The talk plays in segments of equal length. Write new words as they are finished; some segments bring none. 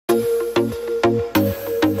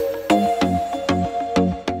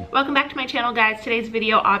channel, guys. Today's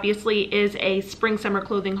video obviously is a spring summer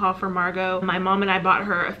clothing haul for Margot. My mom and I bought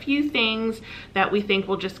her a few things that we think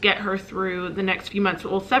will just get her through the next few months,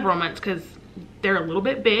 well, several months, because they're a little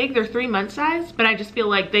bit big. They're 3-month size, but I just feel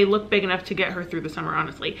like they look big enough to get her through the summer,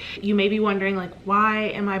 honestly. You may be wondering, like, why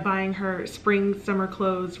am I buying her spring summer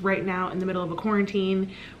clothes right now in the middle of a quarantine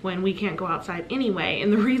when we can't go outside anyway?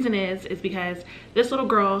 And the reason is because this little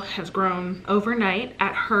girl has grown overnight.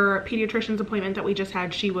 At her pediatrician's appointment that we just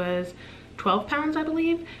had, she was 12 pounds, I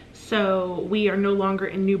believe. So we are no longer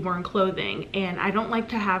in newborn clothing, and I don't like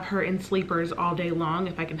to have her in sleepers all day long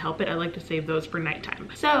if I can help it. I like to save those for nighttime.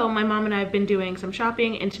 So my mom and I have been doing some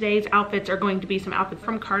shopping, and today's outfits are going to be some outfits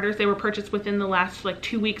from Carter's. They were purchased within the last like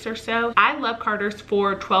 2 weeks or so. I love Carter's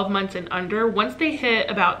for 12 months and under. Once they hit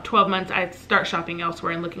about 12 months, I start shopping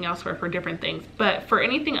elsewhere and looking elsewhere for different things. But for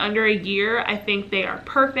anything under a year, I think they are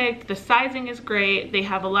perfect. The sizing is great. They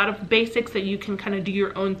have a lot of basics that you can kind of do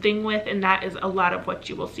your own thing with, and that is a lot of what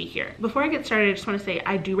you will see here. Before I get started, I just want to say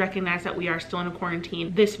I do recognize that we are still in a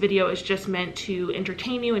quarantine. This video is just meant to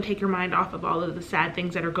entertain you and take your mind off of all of the sad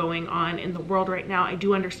things that are going on in the world right now. I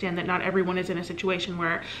do understand that not everyone is in a situation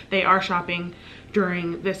where they are shopping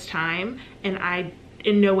during this time, and I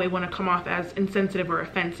in no way want to come off as insensitive or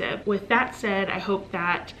offensive. With that said, I hope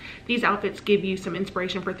that these outfits give you some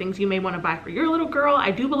inspiration for things you may want to buy for your little girl. I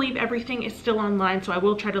do believe everything is still online, so I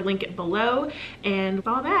will try to link it below. And with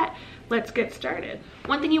all that, let's get started.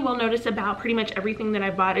 One thing you will notice about pretty much everything that I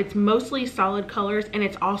bought, it's mostly solid colors, and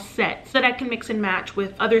it's all sets that I can mix and match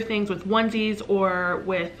with other things, with onesies or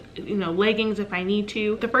with, you know, leggings if I need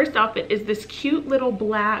to. The first outfit is this cute little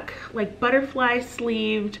black, like butterfly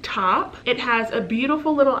sleeved top. It has a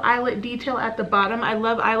beautiful little eyelet detail at the bottom. I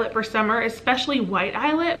love eyelet for summer, especially white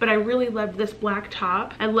eyelet, but I really love this black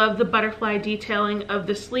top. I love the butterfly detailing of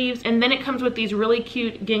the sleeves, and then it comes with these really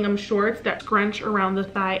cute gingham shorts that scrunch around the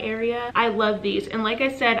thigh area. I love these, and like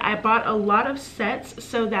I said, I bought a lot of sets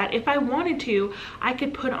so that if I wanted to, I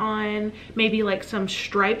could put on maybe like some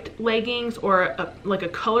striped leggings or like a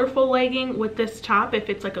colorful legging with this top if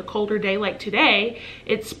it's like a colder day like today.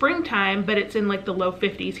 It's springtime, but it's in like the low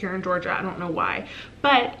 50s here in Georgia. I don't know why.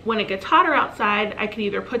 But when it gets hotter outside, I can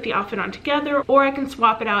either put the outfit on together, or I can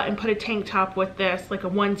swap it out and put a tank top with this, like a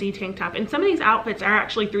onesie tank top. And some of these outfits are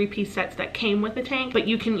actually 3-piece sets that came with the tank, but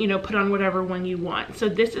you can, you know, put on whatever one you want. So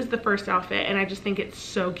this is the first outfit, and I just think it's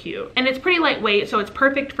so cute. And it's pretty lightweight, so it's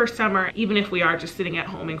perfect for summer, even if we are just sitting at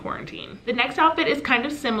home in quarantine. The next outfit is kind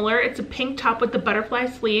of similar. It's a pink top with the butterfly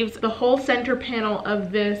sleeves. The whole center panel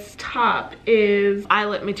of this top is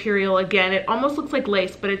eyelet material again. It almost looks like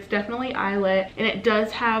lace, but it's definitely eyelet, and it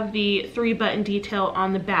does have the 3-button detail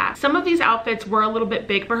on the back. Some of these outfits were a little bit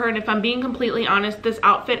big for her, and if I'm being completely honest, this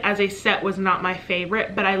outfit as a set was not my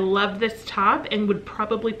favorite, but I love this top and would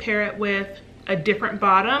probably pair it with a different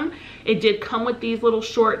bottom. It did come with these little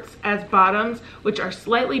shorts as bottoms, which are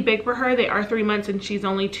slightly big for her. They are 3 months, and she's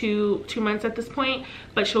only two months at this point,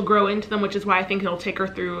 but she'll grow into them, which is why I think it'll take her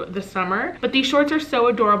through the summer. But these shorts are so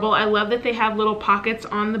adorable. I love that they have little pockets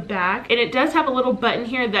on the back, and it does have a little button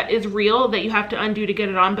here that is real that you have to undo to get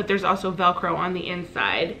it on, but there's also Velcro on the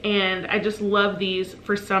inside, and I just love these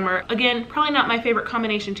for summer. Again, probably not my favorite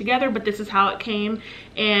combination together, but this is how it came,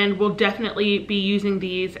 and we'll definitely be using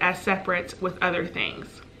these as separates with other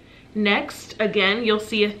things. Next, again, you'll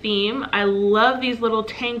see a theme. I love these little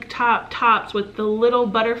tank tops with the little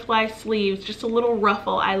butterfly sleeves, just a little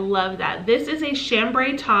ruffle. I love that. This is a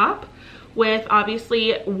chambray top with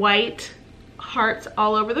obviously white hearts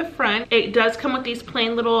all over the front. It does come with these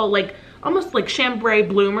plain little, like, almost like chambray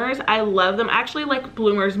bloomers. I love them. I actually like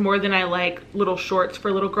bloomers more than I like little shorts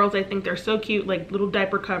for little girls. I think they're so cute, like little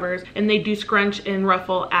diaper covers, and they do scrunch and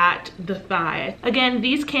ruffle at the thigh. Again,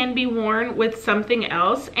 these can be worn with something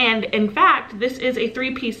else, and in fact, this is a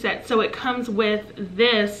 3-piece set, so it comes with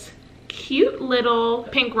this cute little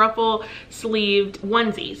pink ruffle sleeved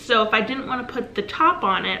onesie. So if I didn't want to put the top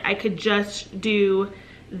on it, I could just do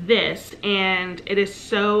this, and it is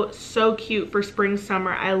so cute for spring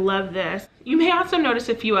summer. I love this. You may also notice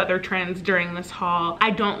a few other trends during this haul.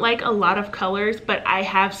 I don't like a lot of colors, but I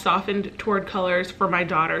have softened toward colors for my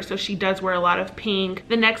daughter, so she does wear a lot of pink.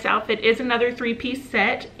 The next outfit is another 3-piece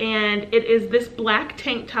set, and it is this black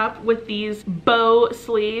tank top with these bow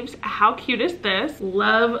sleeves. How cute is this?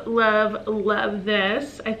 Love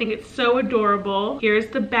this. I think it's so adorable. Here's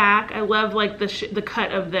the back. I love like the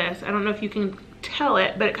cut of this. I don't know if you can tell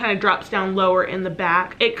it, but it kind of drops down lower in the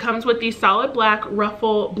back. It comes with these solid black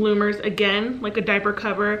ruffle bloomers, again like a diaper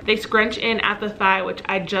cover. They scrunch in at the thigh, which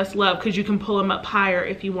I just love because you can pull them up higher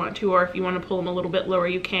if you want to, or if you want to pull them a little bit lower,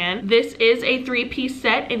 you can. This is a 3-piece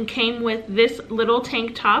set and came with this little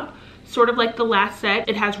tank top, sort of like the last set.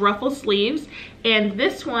 It has ruffle sleeves, and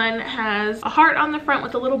this one has a heart on the front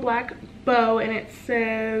with a little black bow, and it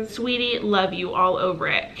says "Sweetie, love you" all over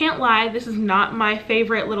it. Can't lie, this is not my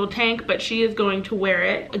favorite little tank, but she is going to wear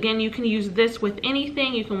it. Again, you can use this with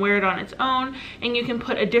anything. You can wear it on its own, and you can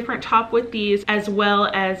put a different top with these as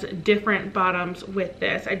well as different bottoms with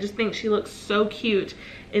this. I just think she looks so cute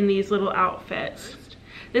in these little outfits.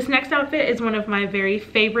 This next outfit is one of my very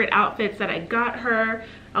favorite outfits that I got her.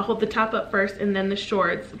 I'll hold the top up first and then the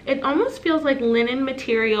shorts. It almost feels like linen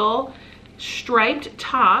material, striped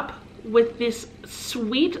top with this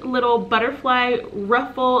sweet little butterfly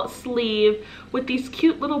ruffle sleeve with these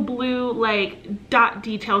cute little blue like dot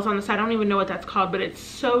details on the side. I don't even know what that's called, but it's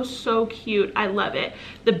so cute. I love it.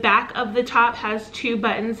 The back of the top has 2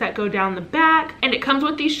 buttons that go down the back, and it comes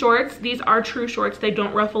with these shorts. These are true shorts. They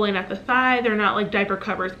don't ruffle in at the thigh. They're not like diaper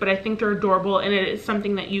covers, but I think they're adorable, and it is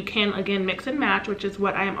something that you can again mix and match, which is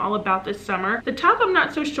what I am all about this summer. The top, I'm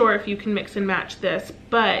not so sure if you can mix and match this,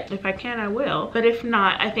 but if I can, I will. But if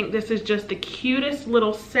not, I think this is just the cutest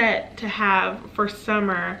little set to have for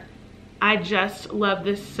summer. I just love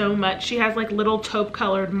this so much. She has like little taupe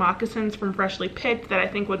colored moccasins from Freshly Picked that I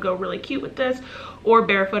think would go really cute with this, or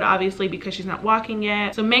barefoot obviously because she's not walking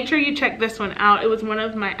yet. So make sure you check this one out. It was one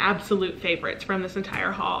of my absolute favorites from this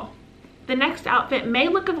entire haul. The next outfit may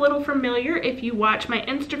look a little familiar if you watch my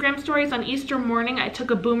Instagram stories. On Easter morning, I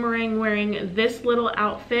took a boomerang wearing this little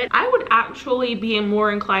outfit. I would actually be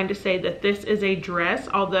more inclined to say that this is a dress,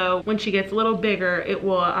 although when she gets a little bigger, it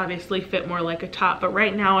will obviously fit more like a top. But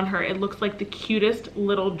right now on her, it looks like the cutest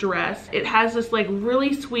little dress. It has this like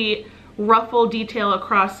really sweet ruffle detail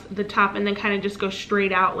across the top and then kind of just go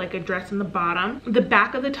straight out like a dress in the bottom. The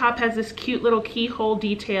back of the top has this cute little keyhole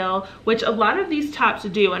detail, which a lot of these tops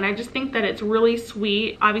do, and I just think that it's really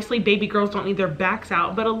sweet. Obviously baby girls don't need their backs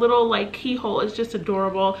out, but a little like keyhole is just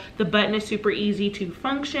adorable. The button is super easy to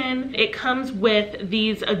function. It comes with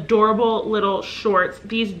these adorable little shorts.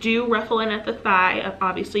 These do ruffle in at the thigh.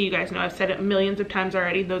 Obviously you guys know I've said it millions of times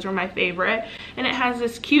already, those are my favorite. And it has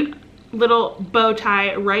this cute little bow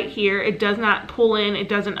tie right here. It does not pull in, it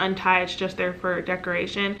doesn't untie, it's just there for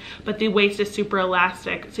decoration, but the waist is super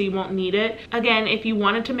elastic so you won't need it. Again, if you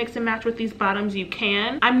wanted to mix and match with these bottoms, you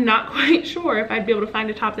can. I'm not quite sure if I'd be able to find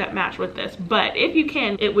a top that matched with this, but if you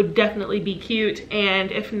can, it would definitely be cute,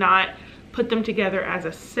 and if not, put them together as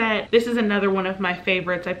a set. This is another one of my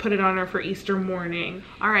favorites. I put it on her for Easter morning.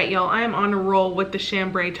 All right, y'all, I am on a roll with the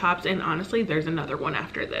chambray tops, and honestly, there's another one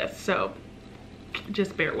after this, so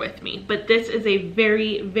just bear with me. But this is a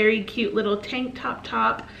very cute little tank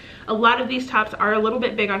top. A lot of these tops are a little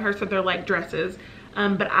bit big on her, so they're like dresses,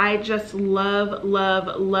 but I just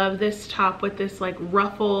love this top with this like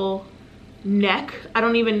ruffle neck. I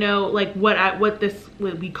don't even know like what this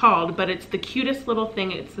would be called, but it's the cutest little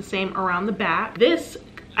thing. It's the same around the back. This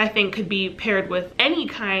I think could be paired with any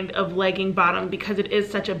kind of legging bottom because it is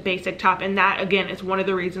such a basic top, and that again is one of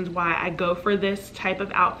the reasons why I go for this type of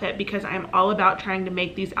outfit, because I'm all about trying to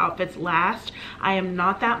make these outfits last. I am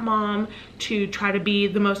not that mom to try to be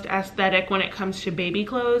the most aesthetic when it comes to baby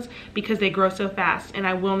clothes because they grow so fast, and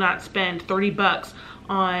I will not spend 30 bucks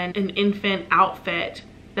on an infant outfit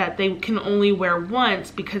that they can only wear once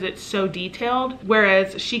because it's so detailed,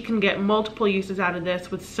 whereas she can get multiple uses out of this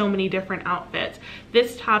with so many different outfits.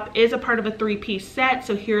 This top is a part of a 3-piece set,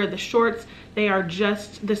 so here are the shorts. They are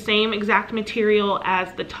just the same exact material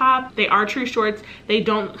as the top. They are true shorts. They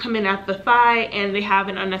don't come in at the thigh, and they have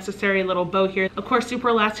an unnecessary little bow here. Of course, super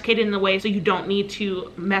elasticated in the waist, so you don't need to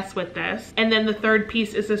mess with this. And then the third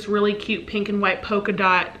piece is this really cute pink and white polka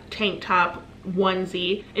dot tank top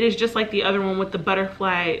onesie. It is just like the other one with the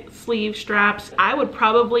butterfly sleeve straps. I would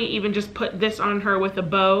probably even just put this on her with a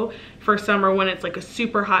bow for summer when it's like a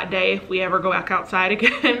super hot day if we ever go back outside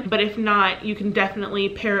again. But if not, you can definitely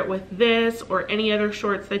pair it with this or any other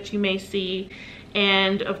shorts that you may see.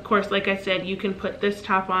 And of course, like I said, you can put this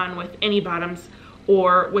top on with any bottoms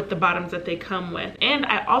or with the bottoms that they come with. And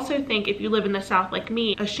I also think if you live in the South like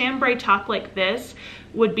me, a chambray top like this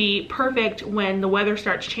would be perfect when the weather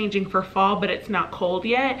starts changing for fall, but it's not cold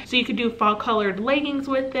yet. So you could do fall colored leggings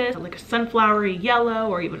with this, like a sunflowery yellow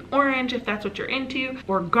or even orange if that's what you're into,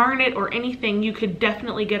 or garnet or anything. You could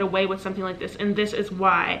definitely get away with something like this, and this is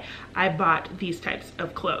why I bought these types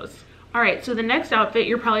of clothes. All right, so the next outfit,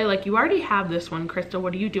 you're probably like, you already have this one, Krista,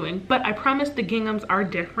 what are you doing? But I promise the ginghams are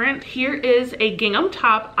different. Here is a gingham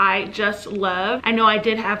top I just love. I know I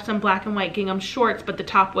did have some black and white gingham shorts, but the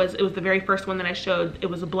top was, it was the very first one that I showed. It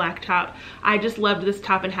was a black top. I just loved this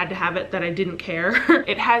top and had to have it that I didn't care.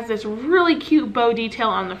 It has this really cute bow detail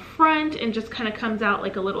on the front and just kind of comes out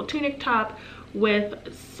like a little tunic top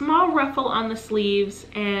with small ruffle on the sleeves,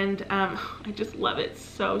 and I just love it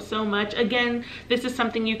so much. Again, this is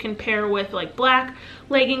something you can pair with like black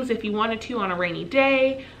leggings if you wanted to on a rainy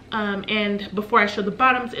day. And before I show the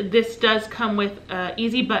bottoms, this does come with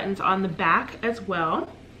easy buttons on the back as well.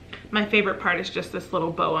 My favorite part is just this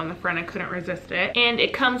little bow on the front. I couldn't resist it. And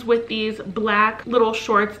it comes with these black little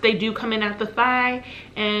shorts. They do come in at the thigh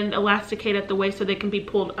and elasticate at the waist, so they can be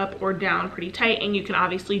pulled up or down pretty tight. And you can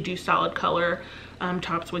obviously do solid color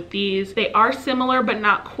tops with these. They are similar but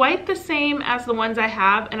not quite the same as the ones I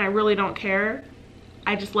have, and I really don't care.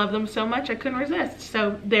 I just love them so much I couldn't resist.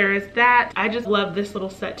 So there is that. I just love this little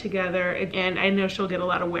set together, and I know she'll get a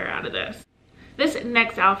lot of wear out of this. This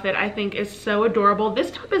next outfit I think is so adorable. This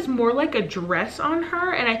top is more like a dress on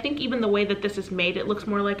her, and I think even the way that this is made, it looks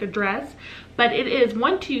more like a dress. But it is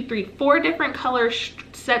 4 different color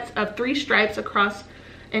sets of 3 stripes across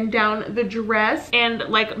and down the dress, and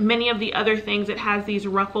like many of the other things, it has these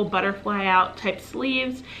ruffle butterfly out type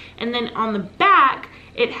sleeves, and then on the back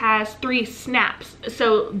it has 3 snaps.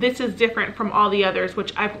 So this is different from all the others,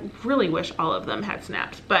 which I really wish all of them had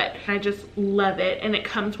snaps, but I just love it. And it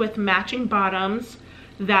comes with matching bottoms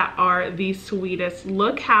that are the sweetest.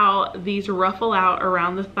 Look how these ruffle out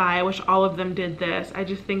around the thigh. I wish all of them did this. I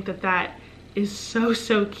just think that that is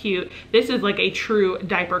so cute. This is like a true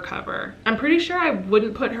diaper cover. I'm pretty sure I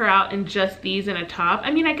wouldn't put her out in just these in a top.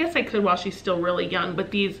 I mean, I guess I could while she's still really young,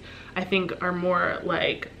 but these I think are more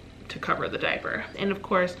like to cover the diaper. And of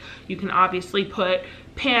course you can obviously put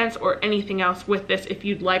pants or anything else with this if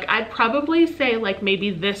you'd like. I'd probably say like maybe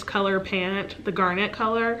this color pant, the garnet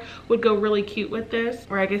color, would go really cute with this,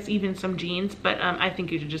 or I guess even some jeans, but I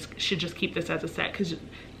think you should just keep this as a set because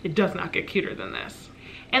it does not get cuter than this.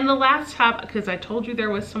 And the last top, because I told you there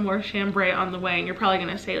was some more chambray on the way, and you're probably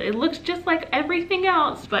gonna say it looks just like everything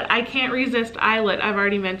else, but I can't resist eyelet. I've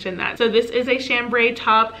already mentioned that. So this is a chambray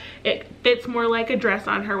top. It fits more like a dress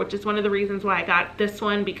on her, which is one of the reasons why I got this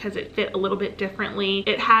one, because it fit a little bit differently.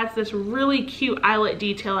 It has this really cute eyelet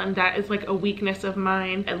detail, and that is like a weakness of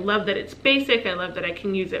mine. I love that it's basic. I love that I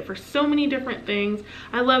can use it for so many different things.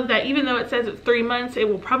 I love that even though it says it's 3 months, it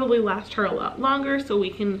will probably last her a lot longer, so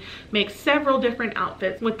we can make several different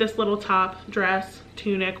outfits with this little top, dress,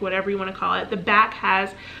 tunic, whatever you want to call it. The back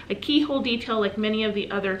has a keyhole detail like many of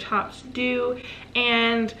the other tops do,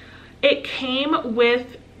 and it came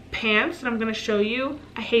with pants, and I'm going to show you.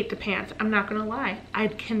 I hate the pants. I'm not going to lie. I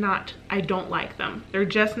don't like them. They're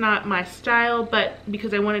just not my style, but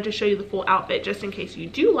because I wanted to show you the full outfit just in case you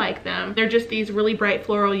do like them. They're just these really bright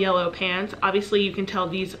floral yellow pants. Obviously you can tell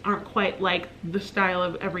these aren't quite like the style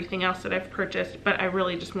of everything else that I've purchased, but I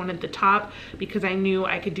really just wanted the top because I knew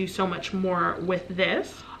I could do so much more with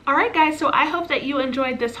this. Alright guys, so I hope that you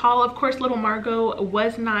enjoyed this haul. Of course, little Margot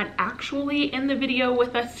was not actually in the video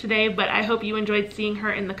with us today, but I hope you enjoyed seeing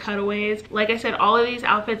her in the cutaways. Like I said, all of these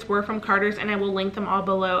outfits were from Carter's, and I will link them all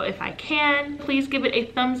below if I can. Please give it a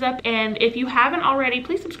thumbs up, and if you haven't already,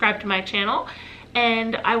 please subscribe to my channel,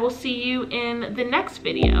 and I will see you in the next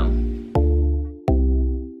video.